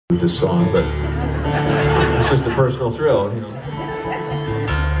with this song, but it's just a personal thrill, you know.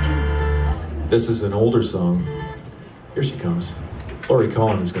 This is an older song. Here she comes.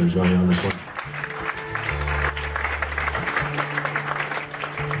 Cullen is going to join me on this one.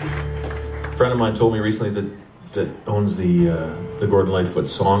 A friend of mine told me recently that owns the Gordon Lightfoot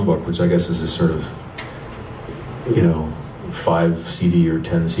songbook, which I guess is a sort of, you know, 5 CD or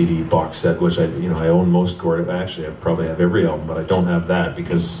 10 CD box set, which I own most Gordon. Actually, I probably have every album, but I don't have that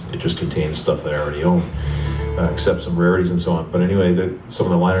because it just contains stuff that I already own, except some rarities and so on. But anyway, some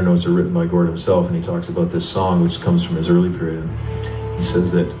of the liner notes are written by Gordon himself, and he talks about this song, which comes from his early period. And he says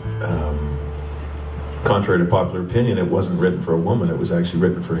that, contrary to popular opinion, it wasn't written for a woman, it was actually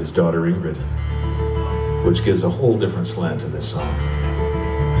written for his daughter Ingrid, which gives a whole different slant to this song.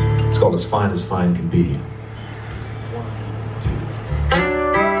 It's called As Fine Can Be.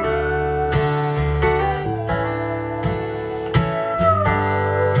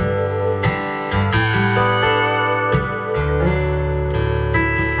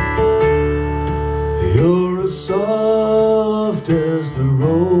 You're as soft as the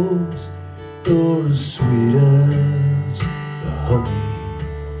rose, you're as sweet as the honey.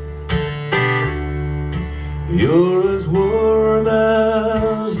 You're as warm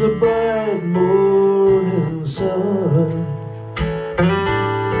as the bright morning sun.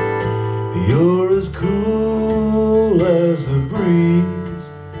 You're as cool as the breeze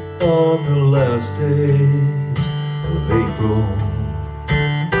on the last days of April.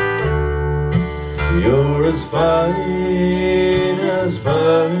 You're as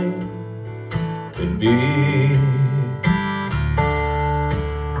fine can be.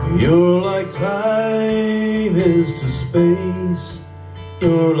 You're like time is to space.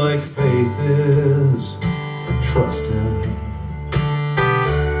 You're like faith is for trusting.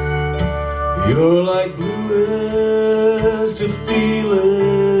 You're like blue is to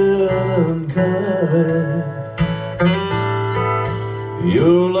feeling unkind.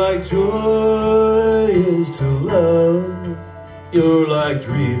 You're like joy is to love. You're like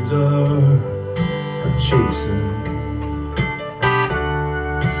dreams are for chasing.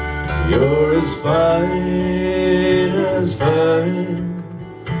 You're as fine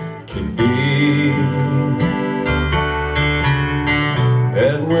can be.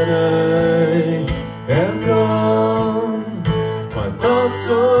 And when I am gone, my thoughts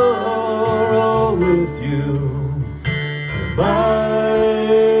are all with you. You're my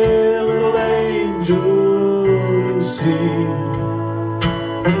little angel, you see.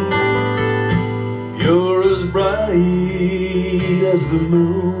 You're as bright as the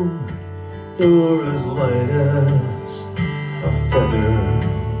moon. You're as light as a feather.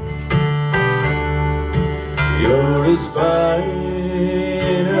 You're as fine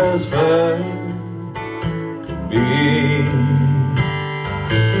can be.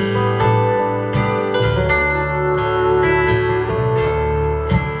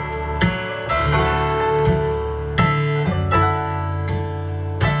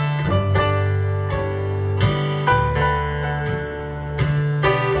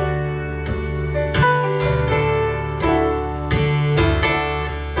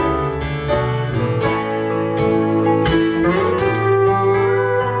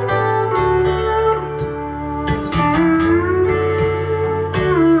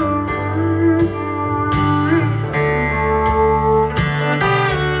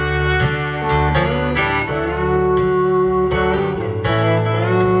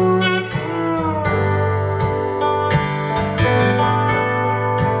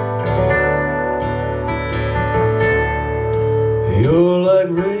 You're like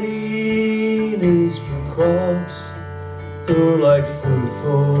rain is for crops. You're like food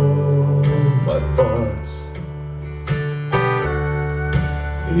for my thoughts.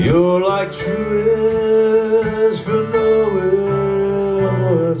 You're like true is for knowing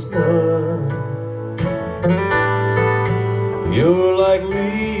what's not. You're like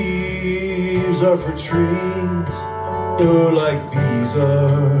leaves are for trees. You're like bees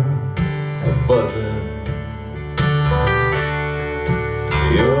are for buzzing.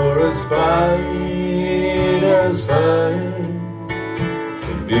 You're as fine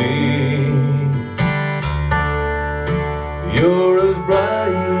can be. You're as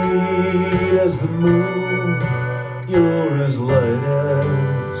bright as the moon. You're as light